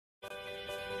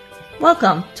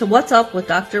Welcome to What's Up with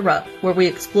Dr. Rupp, where we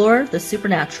explore the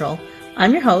supernatural.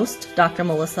 I'm your host, Dr.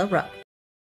 Melissa Rupp.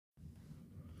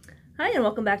 Hi, and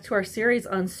welcome back to our series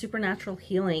on supernatural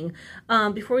healing.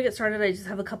 Before we get started, I just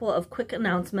have a couple of quick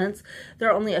announcements. There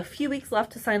are only a few weeks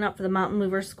left to sign up for the Mountain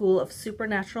Mover School of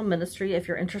Supernatural Ministry. If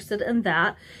you're interested in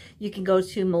that, you can go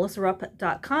to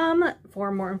melissarupp.com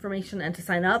for more information and to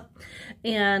sign up.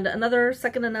 And another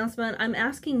second announcement, I'm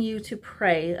asking you to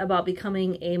pray about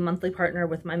becoming a monthly partner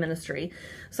with my ministry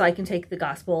so I can take the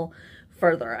gospel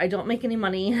further. I don't make any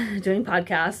money doing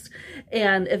podcasts,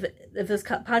 and if this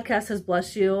podcast has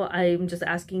blessed you, I'm just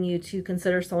asking you to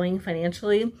consider sowing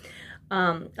financially.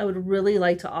 I would really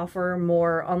like to offer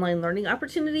more online learning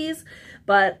opportunities,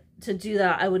 but to do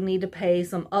that, I would need to pay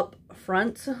some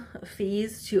upfront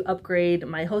fees to upgrade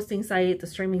my hosting site, the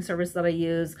streaming service that I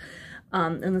use,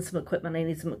 and then some equipment. I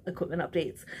need some equipment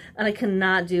updates, and I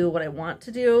cannot do what I want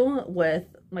to do with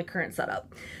my current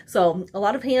setup. So a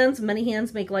lot of hands, many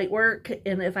hands make light work.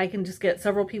 And if I can just get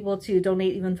several people to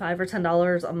donate even $5 or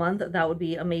 $10 a month, that would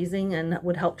be amazing and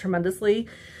would help tremendously.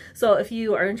 So if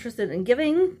you are interested in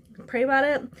giving, pray about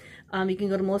it. You can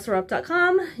go to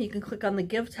melissarupp.com. You can click on the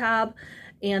Give tab,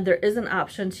 and there is an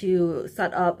option to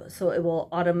set up so it will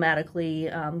automatically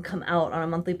come out on a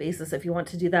monthly basis if you want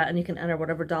to do that, and you can enter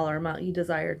whatever dollar amount you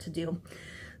desire to do.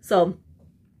 So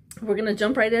we're going to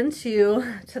jump right into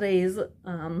today's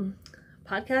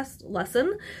podcast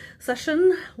lesson,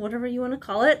 session, whatever you want to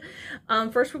call it.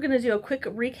 First, we're going to do a quick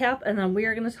recap, and then we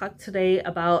are going to talk today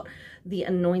about the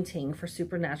anointing for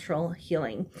supernatural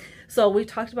healing. So we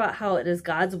talked about how it is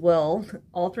God's will,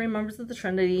 all three members of the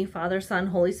Trinity, Father, Son,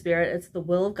 Holy Spirit. It's the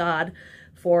will of God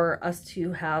for us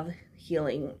to have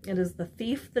healing. It is the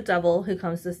thief, the devil, who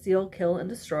comes to steal, kill, and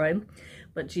destroy.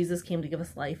 But Jesus came to give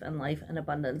us life and life in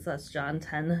abundance. That's John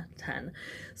 10:10.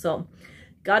 So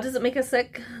God doesn't make us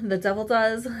sick. The devil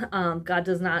does. God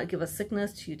does not give us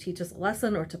sickness to teach us a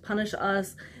lesson or to punish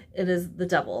us. It is the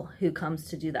devil who comes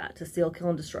to do that, to steal, kill,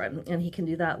 and destroy. And he can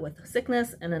do that with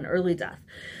sickness and an early death.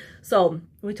 So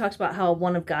we talked about how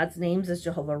one of God's names is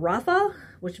Jehovah Rapha,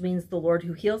 which means the Lord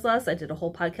who heals us. I did a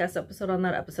whole podcast episode on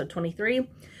that, episode 23.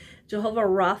 Jehovah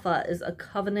Rapha is a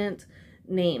covenant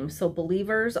name. So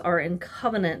believers are in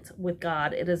covenant with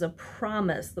God. It is a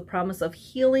promise. The promise of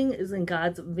healing is in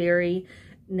God's very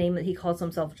name that he calls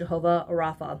himself, Jehovah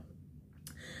Rapha.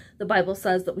 The Bible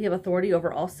says that we have authority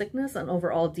over all sickness and over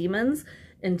all demons,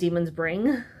 and demons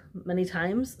bring many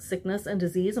times sickness and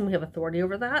disease, and we have authority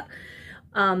over that.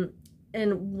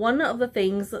 And one of the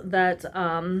things that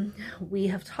we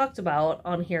have talked about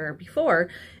on here before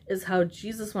is how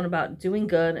Jesus went about doing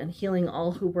good and healing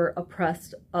all who were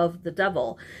oppressed of the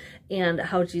devil, and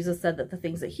how Jesus said that the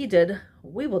things that he did,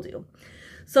 we will do.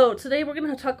 So today we're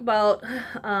going to talk about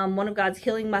one of God's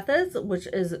healing methods, which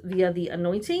is via the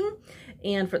anointing.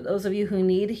 And for those of you who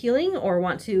need healing or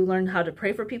want to learn how to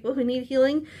pray for people who need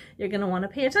healing, you're going to want to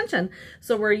pay attention.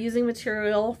 So we're using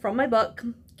material from my book,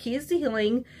 Keys to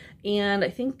Healing, and I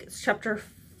think it's chapter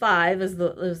 5 is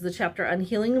the chapter on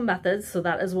healing methods. So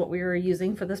that is what we are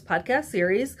using for this podcast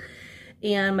series.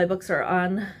 And my books are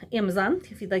on Amazon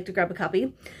if you'd like to grab a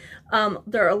copy.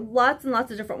 There are lots and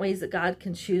lots of different ways that God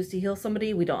can choose to heal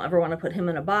somebody. We don't ever want to put him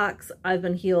in a box. I've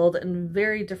been healed in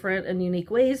very different and unique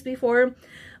ways before.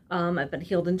 I've been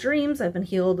healed in dreams. I've been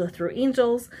healed through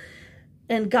angels.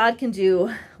 And God can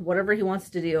do whatever he wants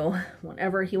to do,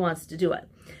 whenever he wants to do it.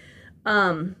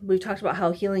 We've talked about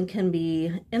how healing can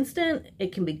be instant.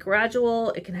 It can be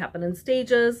gradual. It can happen in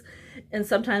stages. And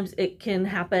sometimes it can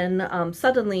happen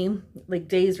suddenly, like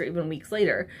days or even weeks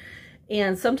later.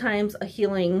 And sometimes a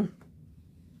healing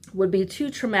would be too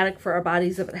traumatic for our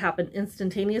bodies if it happened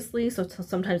instantaneously. So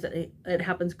sometimes it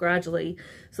happens gradually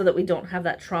so that we don't have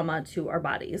that trauma to our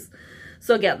bodies.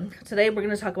 So again, today we're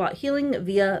going to talk about healing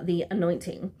via the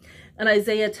anointing. And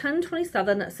Isaiah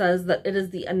 10:27 says that it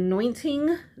is the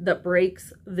anointing that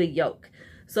breaks the yoke.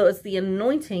 So it's the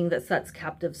anointing that sets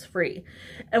captives free.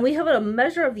 And we have a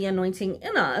measure of the anointing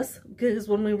in us because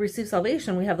when we receive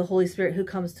salvation, we have the Holy Spirit who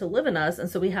comes to live in us. And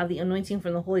so we have the anointing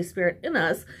from the Holy Spirit in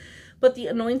us. But the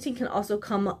anointing can also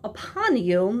come upon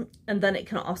you, and then it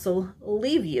can also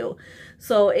leave you.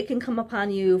 So it can come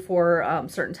upon you for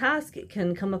certain tasks. It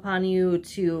can come upon you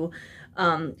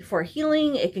for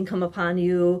healing. It can come upon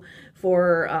you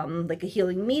for like a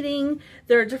healing meeting.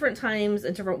 There are different times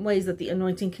and different ways that the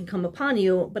anointing can come upon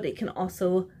you, but it can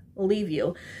also leave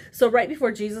you. So right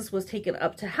before Jesus was taken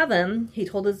up to heaven, he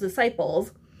told his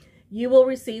disciples, "You will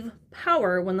receive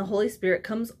power when the Holy Spirit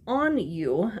comes on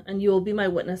you, and you will be my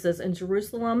witnesses in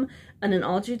Jerusalem and in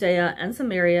all Judea and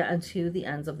Samaria and to the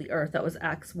ends of the earth." That was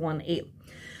Acts 1:8.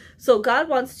 So God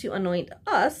wants to anoint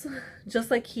us just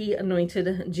like he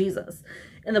anointed Jesus.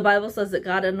 And the Bible says that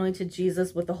God anointed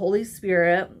Jesus with the Holy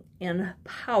Spirit and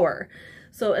power.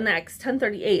 So in Acts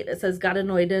 10:38, it says God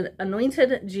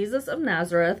anointed Jesus of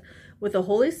Nazareth with the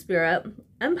Holy Spirit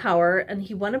and power, and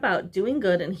he went about doing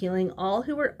good and healing all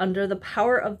who were under the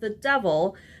power of the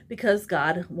devil, because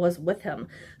God was with him.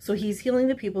 So he's healing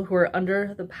the people who are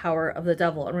under the power of the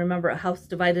devil. And remember, a house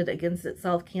divided against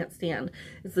itself can't stand.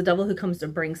 It's the devil who comes to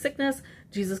bring sickness.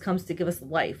 Jesus comes to give us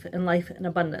life, and life in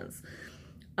abundance.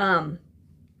 And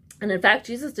in fact,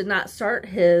 Jesus did not start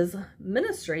his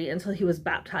ministry until he was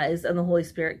baptized and the Holy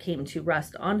Spirit came to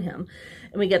rest on him.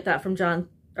 And we get that from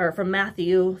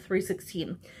Matthew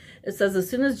 3:16. It says, as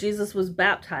soon as Jesus was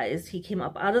baptized, he came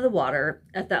up out of the water.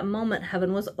 At that moment,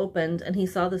 heaven was opened, and he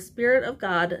saw the Spirit of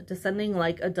God descending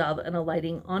like a dove and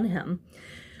alighting on him.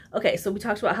 Okay, so we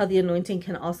talked about how the anointing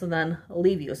can also then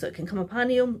leave you. So it can come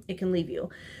upon you, it can leave you.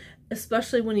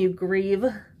 Especially when you grieve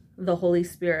the Holy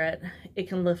Spirit, it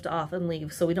can lift off and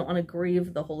leave. So we don't want to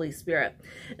grieve the Holy Spirit.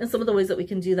 And some of the ways that we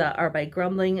can do that are by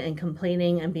grumbling and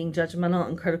complaining and being judgmental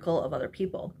and critical of other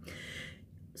people.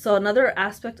 So another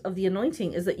aspect of the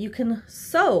anointing is that you can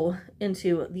sow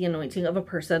into the anointing of a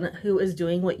person who is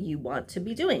doing what you want to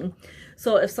be doing.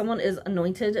 So if someone is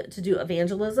anointed to do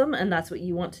evangelism and that's what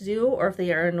you want to do, or if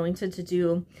they are anointed to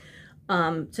do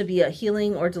to be a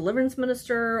healing or deliverance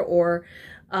minister, or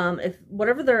if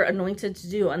whatever they're anointed to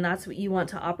do and that's what you want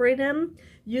to operate in,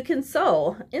 you can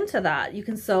sow into that. You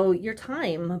can sow your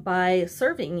time by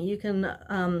serving. You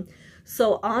can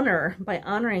sow honor by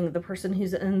honoring the person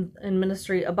who's in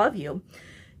ministry above you.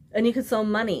 And you can sow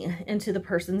money into the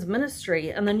person's ministry,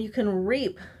 and then you can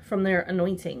reap from their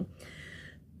anointing.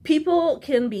 People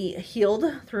can be healed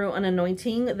through an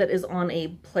anointing that is on a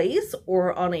place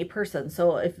or on a person.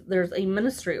 So if there's a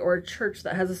ministry or a church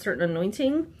that has a certain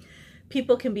anointing,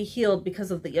 people can be healed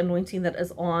because of the anointing that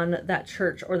is on that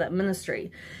church or that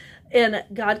ministry. And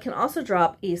God can also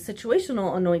drop a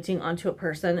situational anointing onto a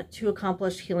person to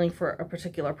accomplish healing for a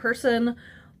particular person,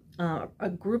 a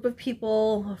group of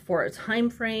people, for a time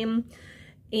frame.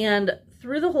 And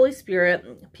through the Holy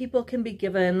Spirit, people can be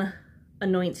given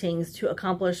anointings to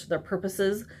accomplish their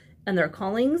purposes and their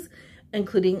callings,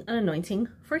 including an anointing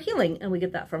for healing. And we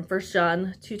get that from 1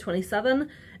 John 2:27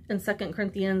 and 2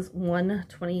 Corinthians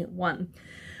 1:21.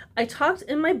 I talked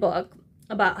in my book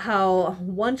about how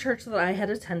one church that I had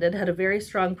attended had a very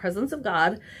strong presence of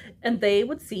God, and they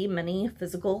would see many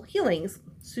physical healings,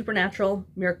 supernatural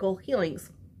miracle healings.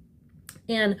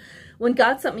 And when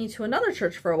God sent me to another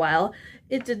church for a while,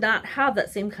 it did not have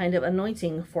that same kind of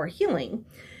anointing for healing.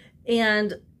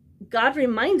 And God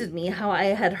reminded me how I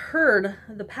had heard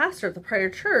the pastor at the prior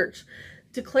church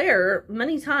declare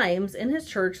many times in his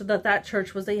church that that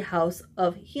church was a house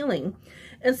of healing.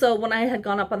 And so when I had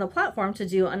gone up on the platform to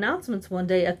do announcements one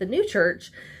day at the new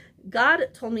church, God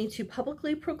told me to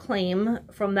publicly proclaim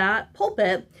from that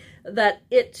pulpit that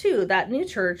it too, that new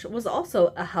church, was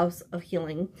also a house of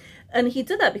healing. And he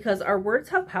did that because our words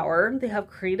have power, they have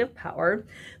creative power,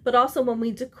 but also when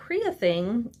we decree a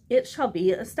thing, it shall be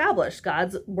established.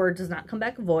 God's word does not come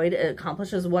back void, it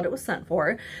accomplishes what it was sent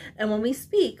for. And when we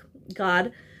speak,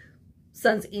 God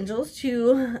sends angels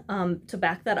to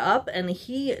back that up, and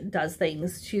he does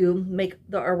things to make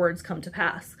our words come to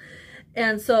pass.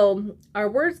 And so our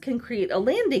words can create a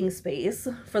landing space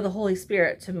for the Holy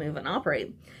Spirit to move and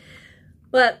operate.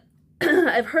 But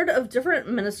I've heard of different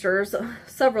ministers,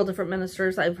 several different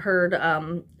ministers I've heard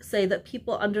say that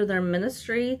people under their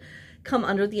ministry come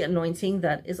under the anointing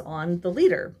that is on the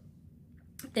leader.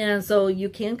 And so you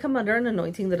can come under an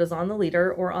anointing that is on the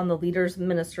leader or on the leader's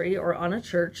ministry or on a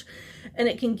church, and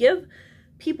it can give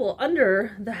people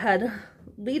under the head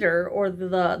leader or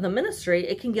the ministry,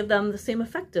 it can give them the same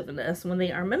effectiveness when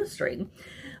they are ministering.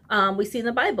 We see in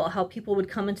the Bible how people would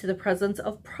come into the presence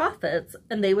of prophets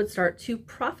and they would start to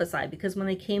prophesy, because when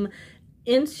they came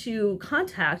into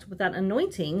contact with that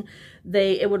anointing,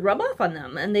 it would rub off on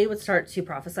them and they would start to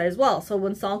prophesy as well. So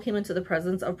when Saul came into the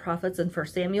presence of prophets in 1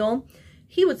 Samuel,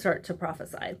 he would start to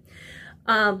prophesy.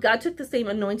 God took the same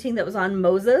anointing that was on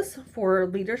Moses for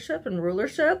leadership and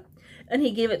rulership, and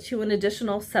he gave it to an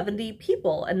additional 70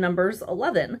 people in Numbers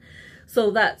 11. So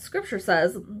that scripture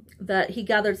says that he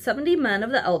gathered 70 men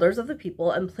of the elders of the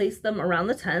people and placed them around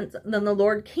the tent. Then the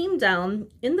Lord came down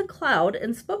in the cloud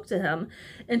and spoke to him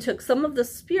and took some of the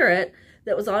spirit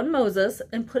that was on Moses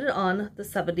and put it on the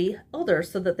 70 elders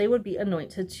so that they would be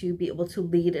anointed to be able to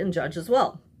lead and judge as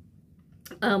well.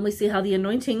 We see how the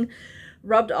anointing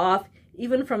rubbed off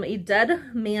even from a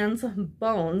dead man's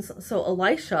bones. So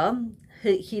Elisha,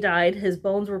 he died, his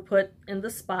bones were put in the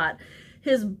spot.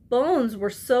 His bones were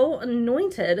so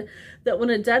anointed that when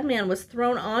a dead man was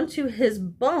thrown onto his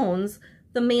bones,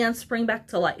 the man sprang back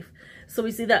to life. So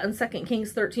we see that in 2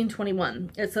 Kings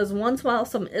 13:21. It says, once while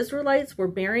some Israelites were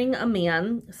burying a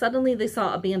man, suddenly they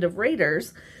saw a band of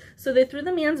raiders. So they threw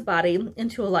the man's body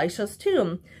into Elisha's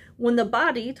tomb. When the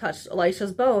body touched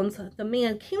Elisha's bones, the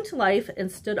man came to life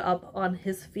and stood up on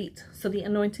his feet. So the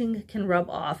anointing can rub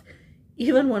off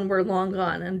even when we're long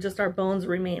gone and just our bones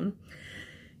remain.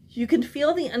 You can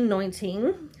feel the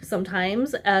anointing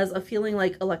sometimes as a feeling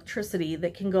like electricity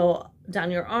that can go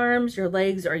down your arms, your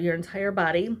legs, or your entire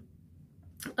body.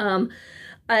 I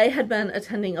had been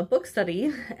attending a book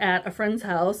study at a friend's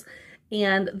house,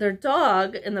 and their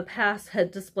dog in the past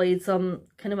had displayed some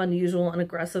kind of unusual and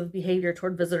aggressive behavior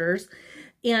toward visitors.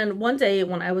 And one day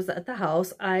when I was at the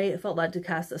house, I felt led to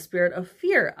cast a spirit of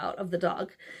fear out of the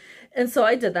dog. And so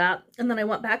I did that. And then I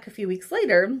went back a few weeks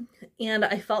later and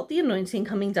I felt the anointing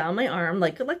coming down my arm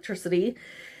like electricity.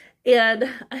 And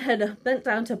I had bent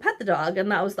down to pet the dog,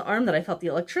 and that was the arm that I felt the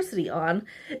electricity on.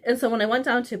 And so when I went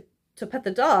down to pet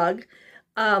the dog,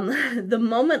 the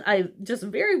moment I just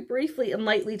very briefly and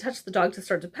lightly touched the dog to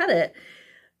start to pet it,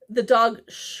 the dog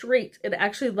shrieked. It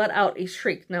actually let out a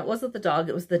shriek. Now, it wasn't the dog,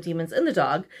 it was the demons in the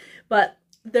dog, but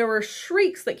there were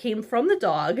shrieks that came from the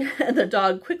dog, and the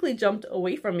dog quickly jumped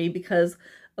away from me because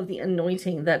of the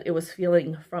anointing that it was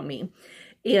feeling from me.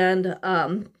 And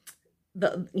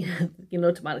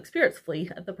demonic spirits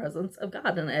flee at the presence of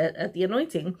God and at the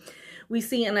anointing. We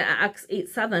see in Acts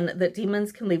 8:7 that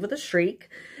demons can leave with a shriek,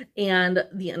 and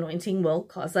the anointing will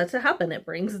cause that to happen. It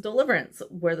brings deliverance.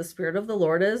 Where the Spirit of the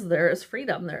Lord is, there is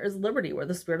freedom. There is liberty where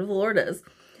the Spirit of the Lord is.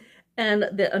 And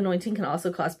the anointing can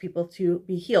also cause people to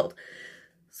be healed.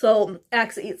 So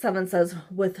Acts 8:7 says,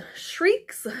 with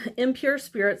shrieks, impure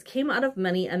spirits came out of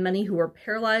many, and many who were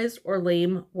paralyzed or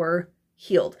lame were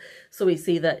healed. So we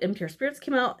see that impure spirits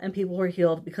came out and people were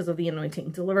healed because of the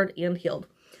anointing, delivered and healed.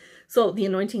 So the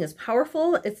anointing is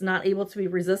powerful. It's not able to be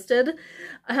resisted.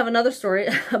 I have another story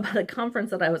about a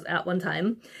conference that I was at one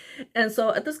time. And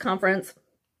so at this conference,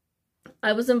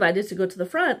 I was invited to go to the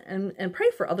front and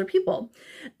pray for other people.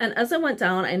 And as I went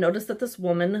down, I noticed that this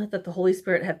woman that the Holy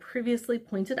Spirit had previously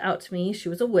pointed out to me, she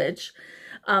was a witch.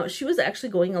 She was actually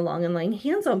going along and laying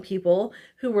hands on people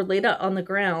who were laid out on the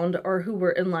ground or who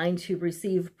were in line to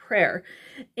receive prayer.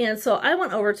 And so I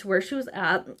went over to where she was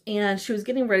at, and she was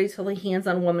getting ready to lay hands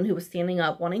on a woman who was standing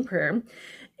up wanting prayer.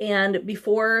 And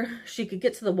before she could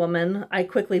get to the woman, I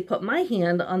quickly put my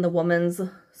hand on the woman's,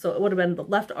 so it would have been the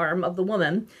left arm of the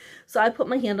woman. So I put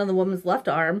my hand on the woman's left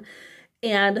arm,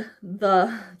 and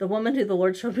the woman who the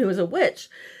Lord showed me was a witch.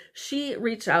 She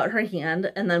reached out her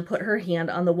hand and then put her hand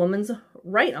on the woman's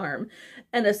right arm.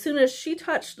 And as soon as she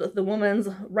touched the woman's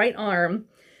right arm,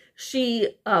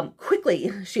 she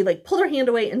quickly pulled her hand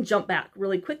away and jumped back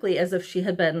really quickly as if she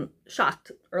had been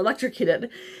shocked or electrocuted.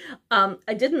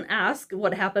 I didn't ask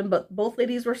what happened, but both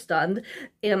ladies were stunned,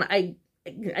 and I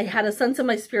had a sense in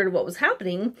my spirit of what was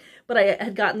happening, but I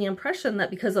had gotten the impression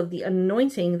that because of the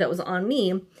anointing that was on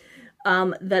me,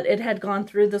 that it had gone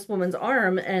through this woman's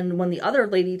arm, and when the other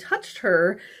lady touched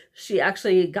her, she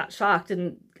actually got shocked,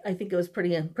 and I think it was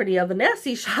pretty of a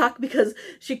nasty shock because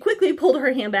she quickly pulled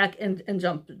her hand back and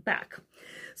jumped back.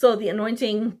 So the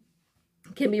anointing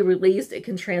can be released. It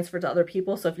can transfer to other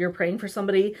people. So if you're praying for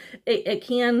somebody, it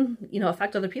can,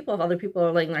 affect other people if other people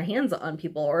are laying their hands on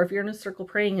people, or if you're in a circle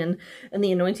praying and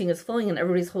the anointing is flowing and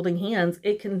everybody's holding hands,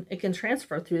 it can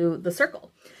transfer through the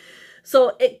circle.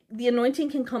 So the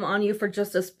anointing can come on you for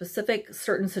just a specific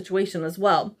certain situation as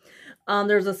well.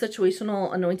 There's a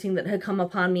situational anointing that had come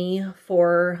upon me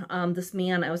for this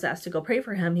man. I was asked to go pray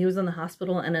for him. He was in the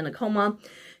hospital and in a coma.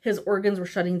 His organs were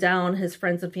shutting down. His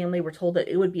friends and family were told that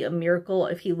it would be a miracle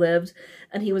if he lived,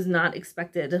 and he was not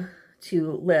expected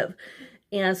to live.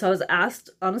 And so I was asked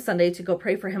on a Sunday to go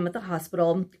pray for him at the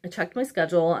hospital. I checked my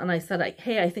schedule and I said,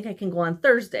 hey, I think I can go on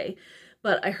Thursday.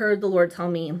 But I heard the Lord tell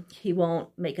me he won't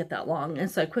make it that long. And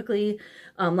so I quickly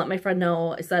let my friend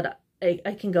know. I said,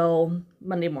 I can go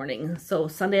Monday morning. So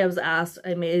Sunday I was asked,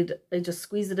 I just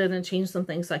squeezed it in and changed some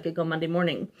things so I could go Monday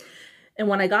morning. And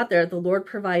when I got there, the Lord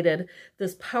provided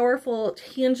this powerful,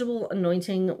 tangible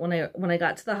anointing when I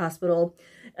got to the hospital.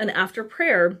 And after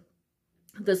prayer,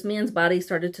 this man's body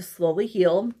started to slowly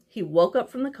heal. He woke up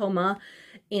from the coma,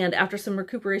 and after some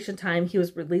recuperation time, he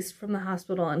was released from the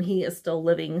hospital, and he is still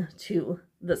living to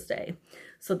this day.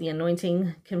 So the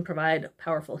anointing can provide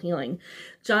powerful healing.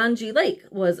 John G. Lake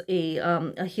was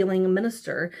a healing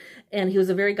minister, and he was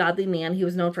a very godly man. He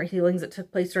was known for healings that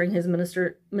took place during his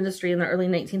ministry in the early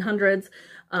 1900s,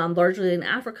 largely in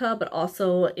Africa, but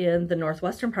also in the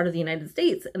northwestern part of the United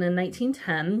States. And in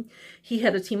 1910, he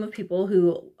had a team of people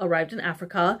who arrived in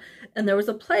Africa, and there was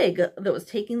a plague that was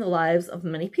taking the lives of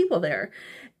many people there.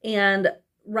 And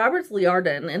Robert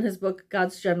Liardon, in his book,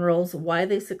 God's Generals, Why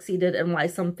They Succeeded and Why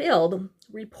Some Failed,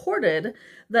 reported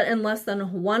that in less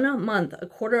than 1 month, a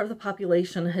quarter of the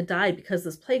population had died because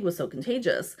this plague was so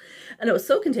contagious. And it was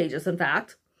so contagious, in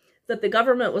fact, that the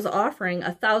government was offering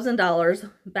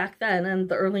 $1,000 back then in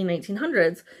the early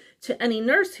 1900s to any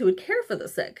nurse who would care for the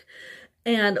sick.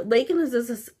 And Lake and his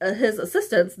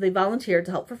assistants, they volunteered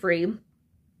to help for free.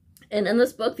 And in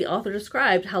this book, the author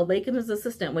described how Lake and his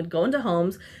assistant would go into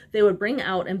homes, they would bring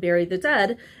out and bury the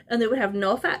dead, and they would have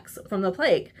no effects from the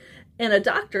plague. And a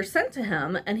doctor sent to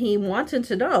him, and he wanted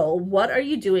to know, what are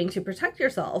you doing to protect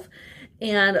yourself?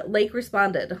 And Lake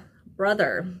responded,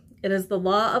 brother, it is the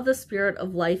law of the Spirit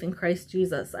of life in Christ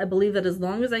Jesus. I believe that as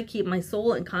long as I keep my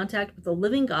soul in contact with the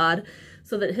living God,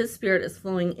 so that his Spirit is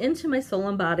flowing into my soul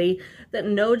and body, that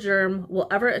no germ will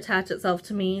ever attach itself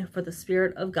to me, for the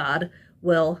Spirit of God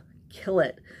will kill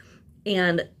it.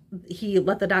 And he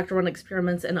let the doctor run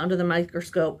experiments, and under the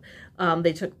microscope,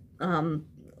 they took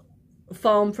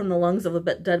foam from the lungs of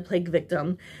a dead plague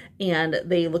victim, and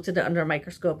they looked at it under a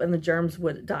microscope, and the germs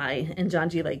would die in John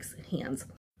G. Lake's hands.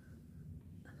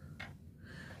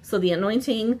 So the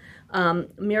anointing,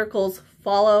 miracles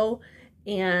follow,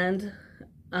 and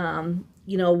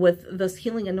with this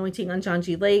healing anointing on John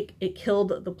G. Lake, it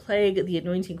killed the plague. The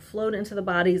anointing flowed into the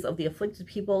bodies of the afflicted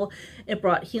people. It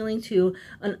brought healing to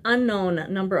an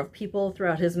unknown number of people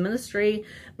throughout his ministry,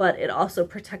 but it also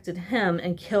protected him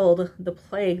and killed the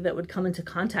plague that would come into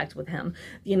contact with him.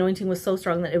 The anointing was so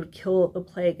strong that it would kill the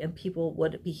plague and people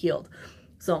would be healed.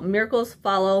 So miracles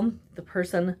follow the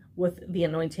person with the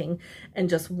anointing, and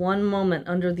just one moment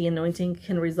under the anointing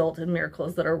can result in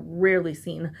miracles that are rarely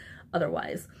seen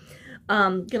otherwise.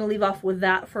 Going to leave off with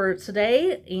that for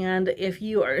today. And if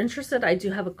you are interested, I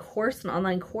do have a course, an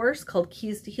online course called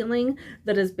Keys to Healing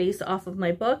that is based off of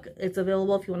my book. It's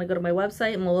available if you want to go to my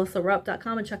website,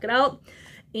 melissarupp.com, and check it out.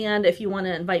 And if you want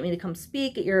to invite me to come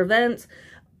speak at your event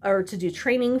or to do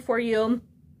training for you,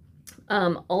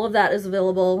 all of that is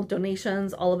available.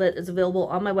 Donations, all of it is available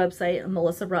on my website,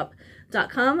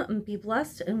 melissarupp.com. Be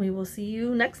blessed, and we will see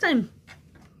you next time.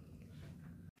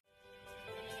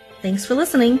 Thanks for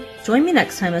listening. Join me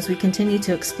next time as we continue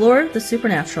to explore the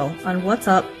supernatural on What's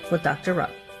Up with Dr.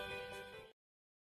 Rupp.